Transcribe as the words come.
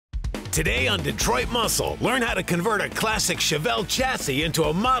Today on Detroit Muscle, learn how to convert a classic Chevelle chassis into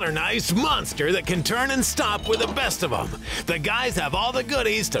a modernized monster that can turn and stop with the best of them. The guys have all the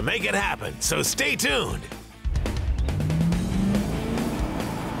goodies to make it happen, so stay tuned.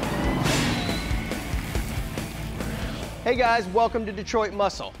 Hey guys, welcome to Detroit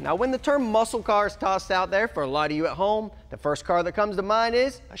Muscle. Now when the term muscle car is tossed out there for a lot of you at home, the first car that comes to mind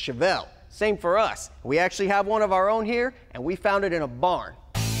is a Chevelle. Same for us. We actually have one of our own here, and we found it in a barn.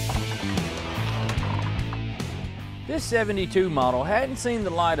 This 72 model hadn't seen the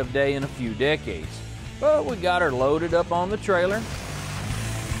light of day in a few decades, but we got her loaded up on the trailer,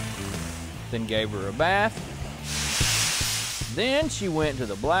 then gave her a bath, then she went to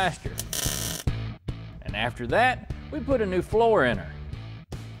the blaster, and after that, we put a new floor in her.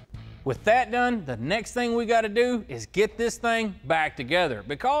 With that done, the next thing we got to do is get this thing back together,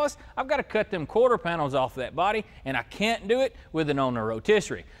 because I've got to cut them quarter panels off that body, and I can't do it with it on a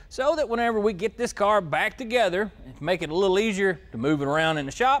rotisserie. So that whenever we get this car back together, and make it a little easier to move it around in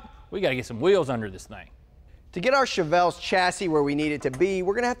the shop, we got to get some wheels under this thing. To get our Chevelle's chassis where we need it to be,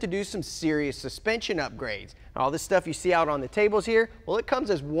 we're going to have to do some serious suspension upgrades. All this stuff you see out on the tables here, well, it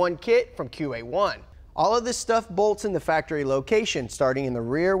comes as one kit from QA1. All of this stuff bolts in the factory location, starting in the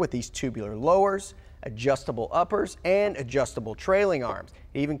rear with these tubular lowers, adjustable uppers, and adjustable trailing arms.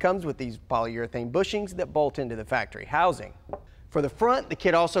 It even comes with these polyurethane bushings that bolt into the factory housing. For the front, the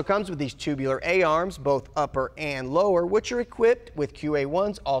kit also comes with these tubular A-arms, both upper and lower, which are equipped with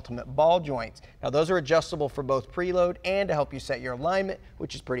QA1's ultimate ball joints. Now those are adjustable for both preload and to help you set your alignment,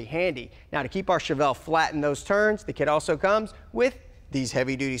 which is pretty handy. Now to keep our Chevelle flat in those turns, the kit also comes with these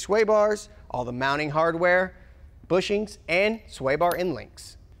heavy-duty sway bars, all the mounting hardware, bushings, and sway bar end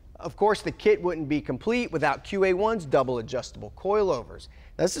links. Of course, the kit wouldn't be complete without QA1's double adjustable coilovers.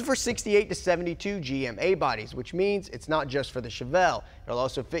 Now, this is for 68 to 72 GMA bodies, which means it's not just for the Chevelle. It'll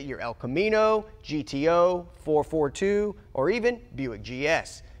also fit your El Camino, GTO, 442, or even Buick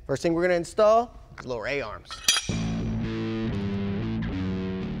GS. First thing we're going to install is lower A-arms.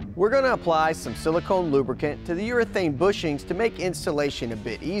 We're going to apply some silicone lubricant to the urethane bushings to make installation a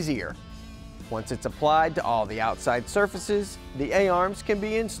bit easier. Once it's applied to all the outside surfaces, the A-arms can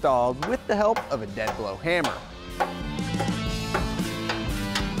be installed with the help of a dead blow hammer.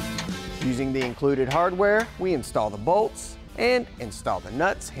 Using the included hardware, we install the bolts and install the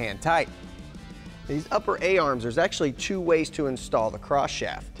nuts hand tight. These upper A-arms, there's actually two ways to install the cross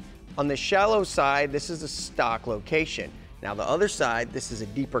shaft. On the shallow side, this is a stock location. Now the other side, this is a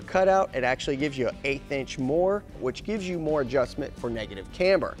deeper cutout. It actually gives you an 1/8 inch more, which gives you more adjustment for negative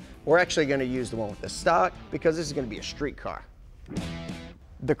camber. We're actually going to use the one with the stock because this is going to be a street car.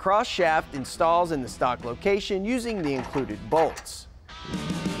 The cross shaft installs in the stock location using the included bolts.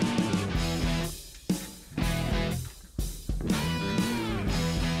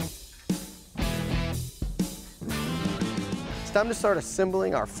 It's time to start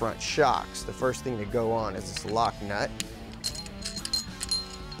assembling our front shocks. The first thing to go on is this lock nut.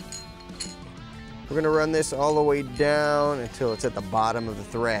 We're going to run this all the way down until it's at the bottom of the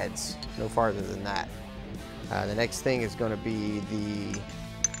threads, no farther than that. The next thing is going to be the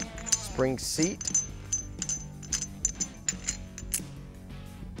spring seat.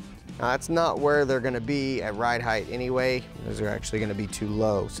 Now that's not where they're going to be at ride height anyway. Those are actually going to be too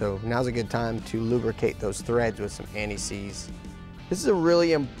low. So now's a good time to lubricate those threads with some anti-seize. This is a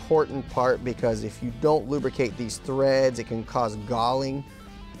really important part because if you don't lubricate these threads, it can cause galling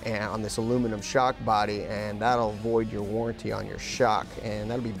on this aluminum shock body, and that'll void your warranty on your shock, and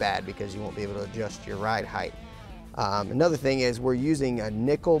that'll be bad because you won't be able to adjust your ride height. Another thing is we're using a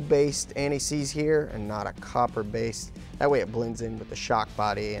nickel-based anti-seize here and not a copper-based. That way it blends in with the shock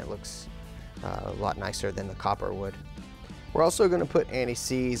body and it looks a lot nicer than the copper would. We're also going to put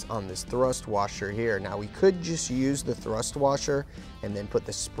anti-seize on this thrust washer here. Now we could just use the thrust washer and then put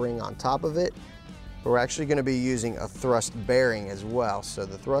the spring on top of it. But we're actually going to be using a thrust bearing as well. So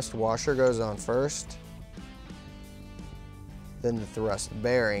the thrust washer goes on first, then the thrust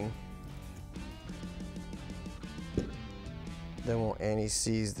bearing. Then we'll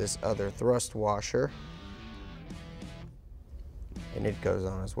anti-seize this other thrust washer, and it goes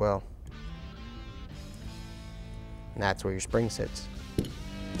on as well. And that's where your spring sits.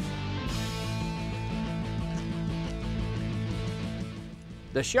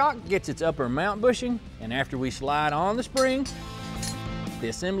 The shock gets its upper mount bushing, and after we slide on the spring, the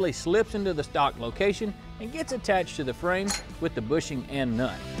assembly slips into the stock location and gets attached to the frame with the bushing and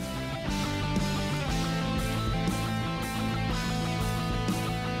nut.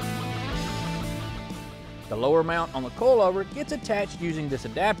 The lower mount on the coilover gets attached using this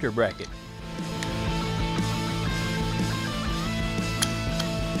adapter bracket.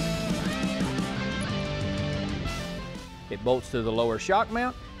 It bolts to the lower shock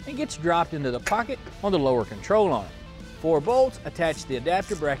mount and gets dropped into the pocket on the lower control arm. 4 bolts attach the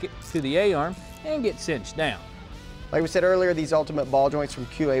adapter bracket to the A-arm and get cinched down. Like we said earlier, these ultimate ball joints from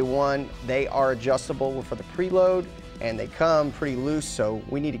QA1, they are adjustable for the preload, and they come pretty loose, so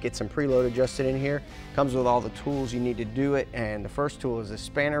we need to get some preload adjusted in here. Comes with all the tools you need to do it, and the first tool is a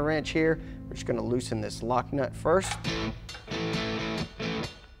spanner wrench here. We're just gonna loosen this lock nut first.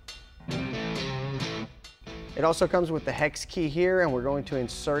 It also comes with the hex key here, and we're going to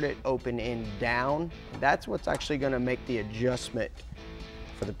insert it open and down. That's what's actually gonna make the adjustment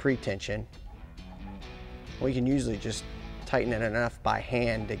for the pretension. We can usually just tighten it enough by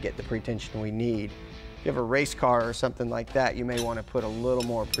hand to get the pretension we need. If you have a race car or something like that, you may want to put a little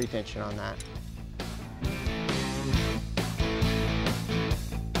more pretension on that.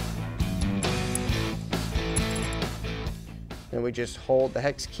 Then we just hold the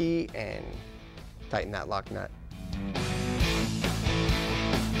hex key and tighten that lock nut.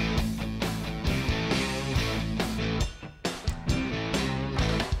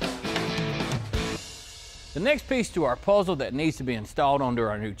 The next piece to our puzzle that needs to be installed onto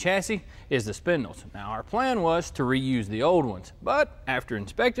our new chassis is the spindles. Now, our plan was to reuse the old ones, but after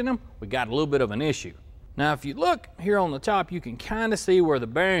inspecting them, we got a little bit of an issue. Now, if you look here on the top, you can kind of see where the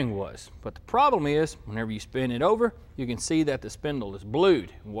bearing was, but the problem is, whenever you spin it over, you can see that the spindle is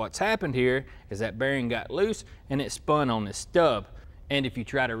blued. What's happened here is that bearing got loose and it spun on this stub. And if you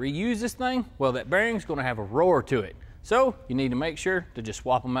try to reuse this thing, well, that bearing's gonna have a roar to it. So you need to make sure to just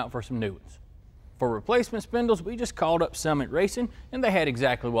swap them out for some new ones. For replacement spindles, we just called up Summit Racing, and they had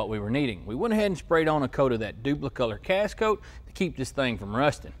exactly what we were needing. We went ahead and sprayed on a coat of that Dupli-Color cast coat to keep this thing from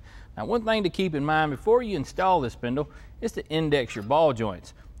rusting. Now, one thing to keep in mind before you install this spindle is to index your ball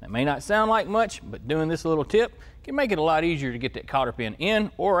joints. That may not sound like much, but doing this little tip can make it a lot easier to get that cotter pin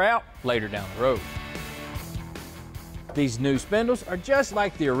in or out later down the road. These new spindles are just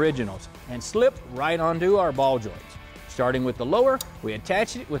like the originals and slip right onto our ball joints. Starting with the lower, we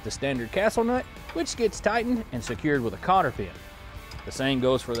attach it with the standard castle nut, which gets tightened and secured with a cotter pin. The same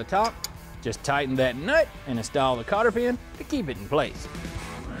goes for the top. Just tighten that nut and install the cotter pin to keep it in place.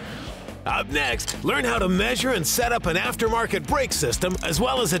 Up next, learn how to measure and set up an aftermarket brake system, as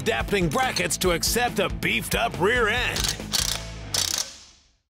well as adapting brackets to accept a beefed-up rear end.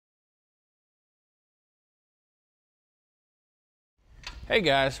 Hey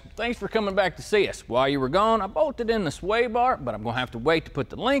guys, thanks for coming back to see us. While you were gone, I bolted in the sway bar, but I'm gonna have to wait to put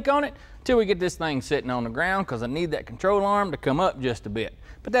the link on it till we get this thing sitting on the ground, because I need that control arm to come up just a bit.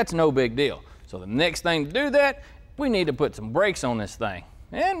 But that's no big deal. So the next thing to do that, we need to put some brakes on this thing.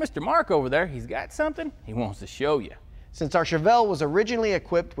 And Mr. Mark over there, he's got something he wants to show you. Since our Chevelle was originally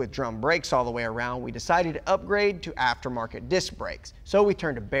equipped with drum brakes all the way around, we decided to upgrade to aftermarket disc brakes. So we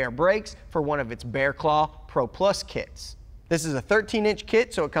turned to Bear Brakes for one of its Bear Claw Pro Plus kits. This is a 13-inch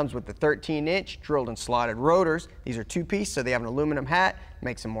kit, so it comes with the 13-inch drilled and slotted rotors. These are 2-piece, so they have an aluminum hat,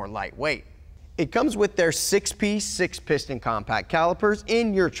 makes them more lightweight. It comes with their 6-piece, 6-piston compact calipers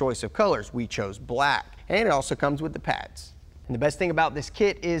in your choice of colors. We chose black, and it also comes with the pads. And the best thing about this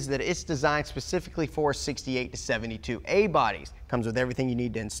kit is that it's designed specifically for 68 to 72 A bodies. Comes with everything you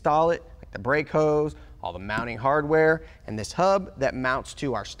need to install it, like the brake hose, all the mounting hardware, and this hub that mounts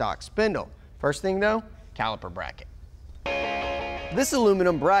to our stock spindle. First thing though, caliper bracket. This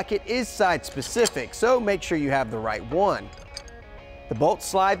aluminum bracket is side specific, so make sure you have the right one. The bolts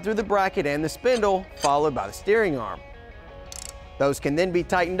slide through the bracket and the spindle, followed by the steering arm. Those can then be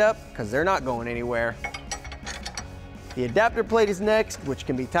tightened up because they're not going anywhere. The adapter plate is next, which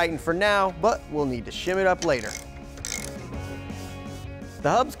can be tightened for now, but we'll need to shim it up later. The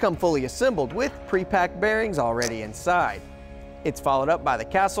hubs come fully assembled with pre-packed bearings already inside. It's followed up by the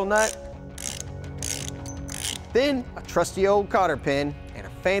castle nut, then a trusty old cotter pin and a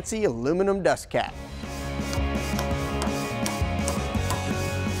fancy aluminum dust cap.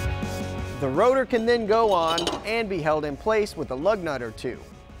 The rotor can then go on and be held in place with a lug nut or two.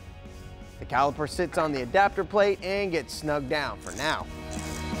 The caliper sits on the adapter plate and gets snugged down for now.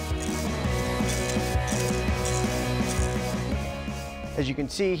 As you can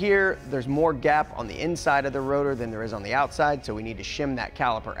see here, there's more gap on the inside of the rotor than there is on the outside, so we need to shim that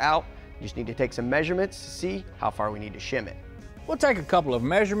caliper out. You just need to take some measurements to see how far we need to shim it. We'll take a couple of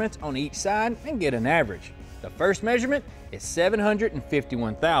measurements on each side and get an average. The first measurement is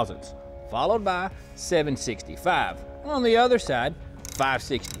 751 thousandths, followed by 765. On the other side,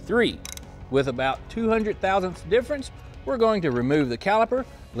 563. With about 200 thousandths difference, we're going to remove the caliper,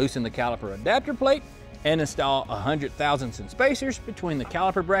 loosen the caliper adapter plate, and install 100 thousandths in spacers between the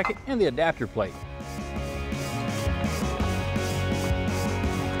caliper bracket and the adapter plate.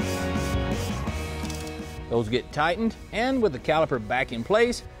 Those get tightened, and with the caliper back in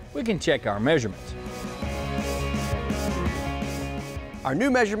place, we can check our measurements. Our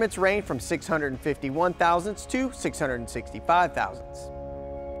new measurements range from 651 thousandths to 665 thousandths.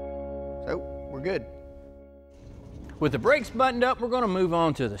 So we're good. With the brakes buttoned up, we're going to move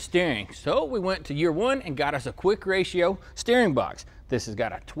on to the steering. So we went to year one and got us a quick ratio steering box. This has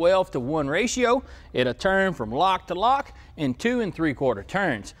got a 12:1 ratio. It'll turn from lock to lock in 2 3/4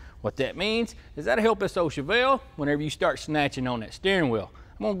 turns. What that means is that'll help us old Chevelle whenever you start snatching on that steering wheel.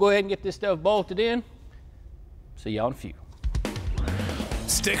 I'm gonna go ahead and get this stuff bolted in. See y'all in a few.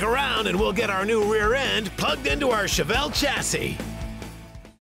 Stick around and we'll get our new rear end plugged into our Chevelle chassis.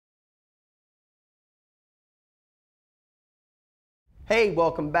 Hey,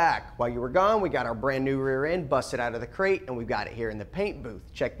 welcome back. While you were gone, we got our brand new rear end busted out of the crate, and we've got it here in the paint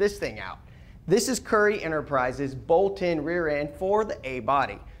booth. Check this thing out. This is Currie Enterprises bolt-in rear end for the A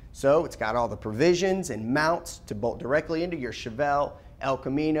body. So it's got all the provisions and mounts to bolt directly into your Chevelle, El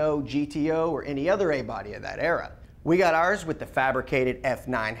Camino, GTO, or any other A body of that era. We got ours with the fabricated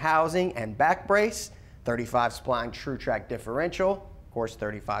F9 housing and back brace, 35 spline Trac differential, of course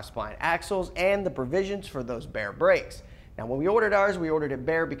 35 spline axles, and the provisions for those bare brakes. Now when we ordered ours, we ordered it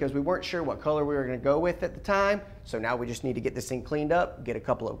bare because we weren't sure what color we were going to go with at the time, so now we just need to get this thing cleaned up, get a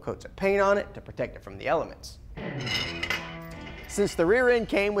couple of coats of paint on it to protect it from the elements. Since the rear end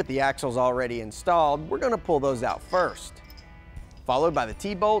came with the axles already installed, we're going to pull those out first, followed by the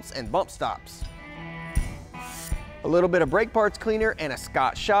T-bolts and bump stops. A little bit of brake parts cleaner and a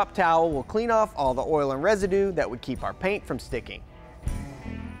Scotch shop towel will clean off all the oil and residue that would keep our paint from sticking.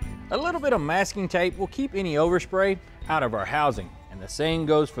 A little bit of masking tape will keep any overspray out of our housing, and the same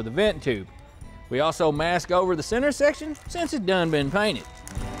goes for the vent tube. We also mask over the center section since it's done been painted.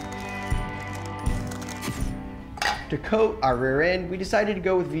 To coat our rear end, we decided to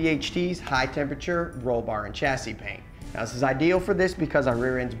go with VHT's high temperature roll bar and chassis paint. Now this is ideal for this because our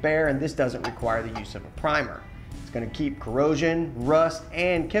rear end's bare and this doesn't require the use of a primer. It's going to keep corrosion, rust,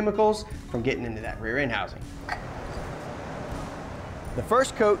 and chemicals from getting into that rear end housing. The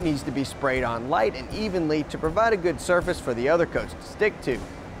first coat needs to be sprayed on light and evenly to provide a good surface for the other coats to stick to.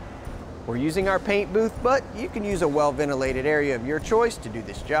 We're using our paint booth, but you can use a well-ventilated area of your choice to do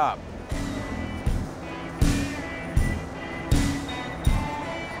this job.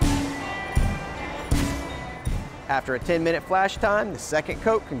 After a 10-minute flash time, the second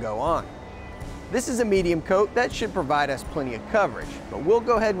coat can go on. This is a medium coat that should provide us plenty of coverage, but we'll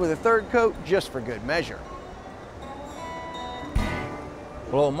go ahead with a third coat just for good measure.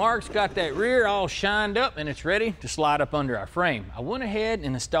 Well, Mark's got that rear all shined up and it's ready to slide up under our frame. I went ahead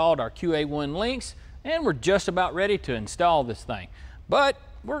and installed our QA1 links and we're just about ready to install this thing. But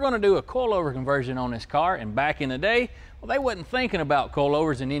we're going to do a coilover conversion on this car, and back in the day, well, they wasn't thinking about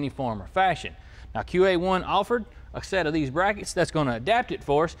coilovers in any form or fashion. Now QA1 offered a set of these brackets that's going to adapt it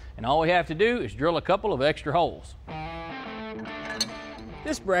for us, and all we have to do is drill a couple of extra holes.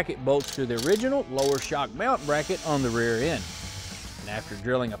 This bracket bolts to the original lower shock mount bracket on the rear end. And after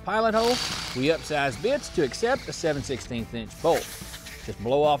drilling a pilot hole, we upsize bits to accept a 7/16 inch bolt. Just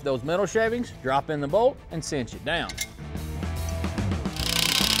blow off those metal shavings, drop in the bolt, and cinch it down.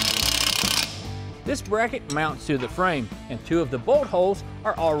 This bracket mounts to the frame, and 2 of the bolt holes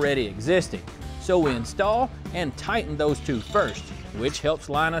are already existing. So we install and tighten those 2 first, which helps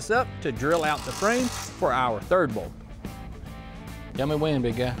line us up to drill out the frame for our third bolt. Tell me when,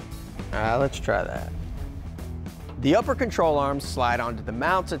 big guy. Let's try that. The upper control arms slide onto the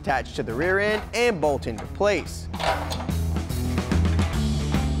mounts attached to the rear end and bolt into place.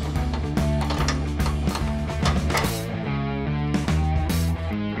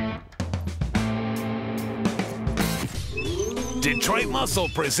 Detroit Muscle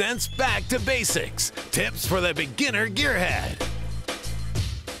presents Back to Basics, tips for the beginner gearhead.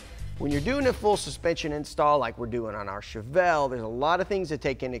 When you're doing a full suspension install like we're doing on our Chevelle, there's a lot of things to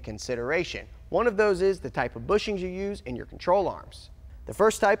take into consideration. One of those is the type of bushings you use in your control arms. The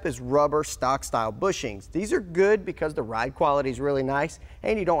first type is rubber stock style bushings. These are good because the ride quality is really nice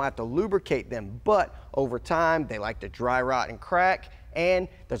and you don't have to lubricate them, but over time they like to dry rot and crack, and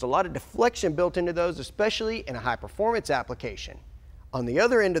there's a lot of deflection built into those, especially in a high performance application. On the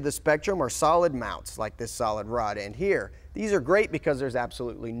other end of the spectrum are solid mounts like this solid rod end here. These are great because there's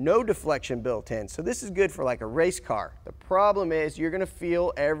absolutely no deflection built in, so this is good for like a race car. The problem is you're going to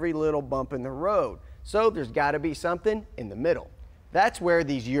feel every little bump in the road, so there's got to be something in the middle. That's where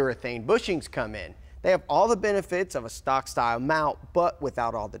these urethane bushings come in. They have all the benefits of a stock style mount, but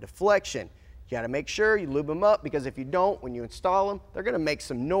without all the deflection. You got to make sure you lube them up, because if you don't, when you install them, they're going to make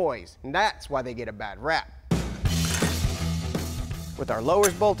some noise, and that's why they get a bad rap. With our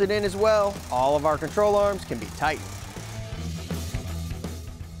lowers bolted in as well, all of our control arms can be tightened.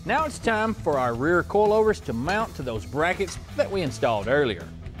 Now it's time for our rear coilovers to mount to those brackets that we installed earlier.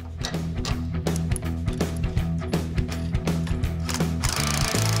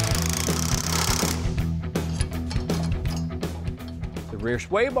 The rear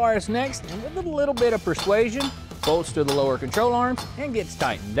sway bar is next, and with a little bit of persuasion, bolts to the lower control arms and gets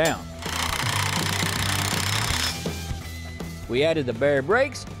tightened down. We added the bare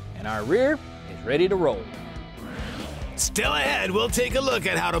brakes, and our rear is ready to roll. Still ahead, we'll take a look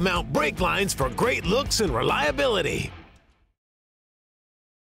at how to mount brake lines for great looks and reliability.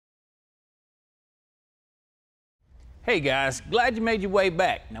 Hey guys, glad you made your way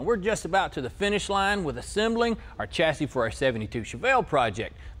back. Now we're just about to the finish line with assembling our chassis for our 72 Chevelle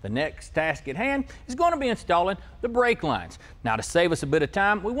project. The next task at hand is going to be installing the brake lines. Now to save us a bit of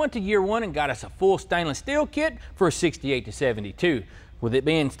time, we went to year one and got us a full stainless steel kit for a 68 to 72. With it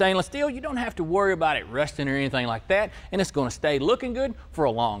being stainless steel, you don't have to worry about it rusting or anything like that, and it's going to stay looking good for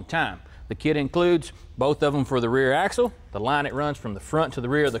a long time. The kit includes both of them for the rear axle, the line that runs from the front to the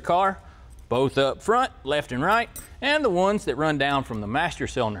rear of the car, both up front, left and right, and the ones that run down from the master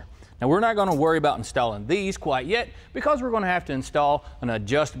cylinder. Now we're not going to worry about installing these quite yet because we're going to have to install an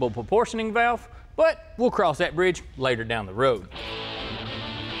adjustable proportioning valve, but we'll cross that bridge later down the road.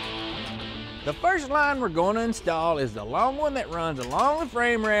 The first line we're going to install is the long one that runs along the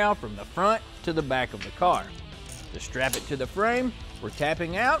frame rail from the front to the back of the car. To strap it to the frame, we're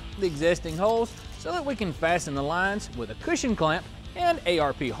tapping out the existing holes so that we can fasten the lines with a cushion clamp and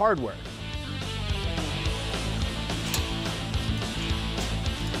ARP hardware.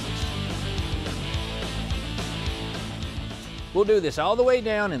 We'll do this all the way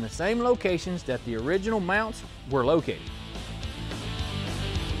down in the same locations that the original mounts were located.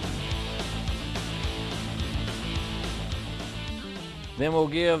 Then we'll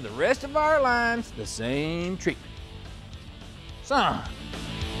give the rest of our lines the same treatment. Son.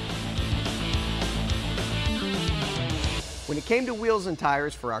 When it came to wheels and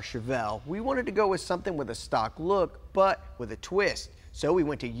tires for our Chevelle, we wanted to go with something with a stock look, but with a twist. So we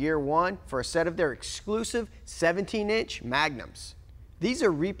went to year one for a set of their exclusive 17-inch Magnums. These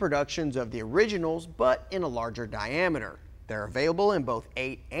are reproductions of the originals, but in a larger diameter. They're available in both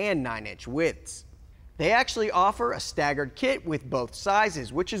 8 and 9-inch widths. They actually offer a staggered kit with both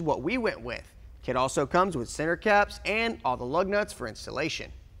sizes, which is what we went with. Kit also comes with center caps and all the lug nuts for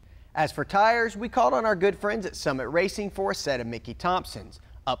installation. As for tires, we called on our good friends at Summit Racing for a set of Mickey Thompsons.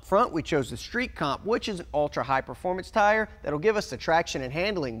 Up front, we chose the Street Comp, which is an ultra high performance tire that'll give us the traction and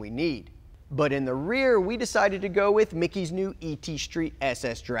handling we need. But in the rear, we decided to go with Mickey's new ET Street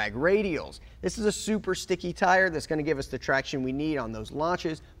SS Drag Radials. This is a super sticky tire that's going to give us the traction we need on those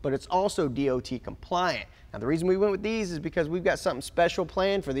launches, but it's also DOT compliant. Now the reason we went with these is because we've got something special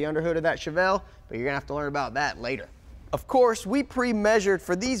planned for the underhood of that Chevelle, but you're going to have to learn about that later. Of course, we pre-measured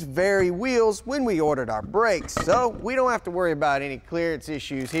for these very wheels when we ordered our brakes, so we don't have to worry about any clearance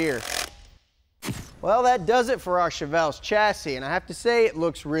issues here. Well, that does it for our Chevelle's chassis, and I have to say it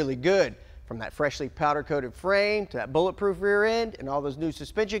looks really good. From that freshly powder-coated frame to that bulletproof rear end and all those new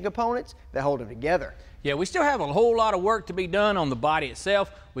suspension components that hold them together. Yeah, we still have a whole lot of work to be done on the body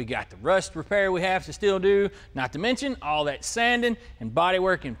itself. We got the rust repair we have to still do, not to mention all that sanding and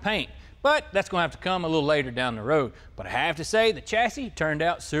bodywork and paint. But that's going to have to come a little later down the road. But I have to say, the chassis turned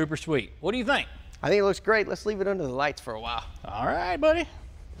out super sweet. What do you think? I think it looks great. Let's leave it under the lights for a while. All right, buddy.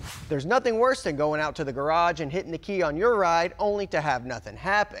 There's nothing worse than going out to the garage and hitting the key on your ride only to have nothing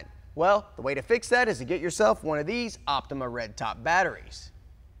happen. Well, the way to fix that is to get yourself one of these Optima Red Top batteries.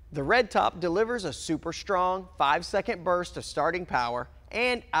 The Red Top delivers a super strong 5-second burst of starting power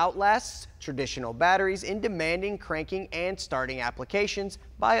and outlasts traditional batteries in demanding cranking and starting applications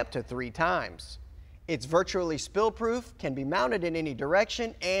by up to 3 times. It's virtually spill-proof, can be mounted in any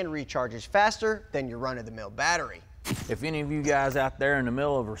direction, and recharges faster than your run-of-the-mill battery. If any of you guys out there in the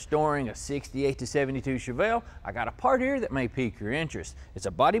middle of restoring a 68 to 72 Chevelle, I got a part here that may pique your interest. It's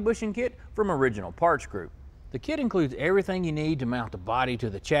a body bushing kit from Original Parts Group. The kit includes everything you need to mount the body to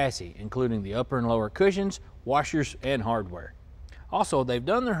the chassis, including the upper and lower cushions, washers, and hardware. Also, they've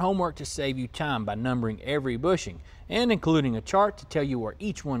done their homework to save you time by numbering every bushing and including a chart to tell you where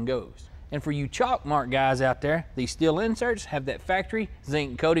each one goes. And for you chalk mark guys out there, these steel inserts have that factory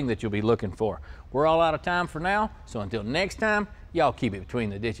zinc coating that you'll be looking for. We're all out of time for now, so until next time, y'all keep it between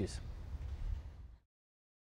the ditches.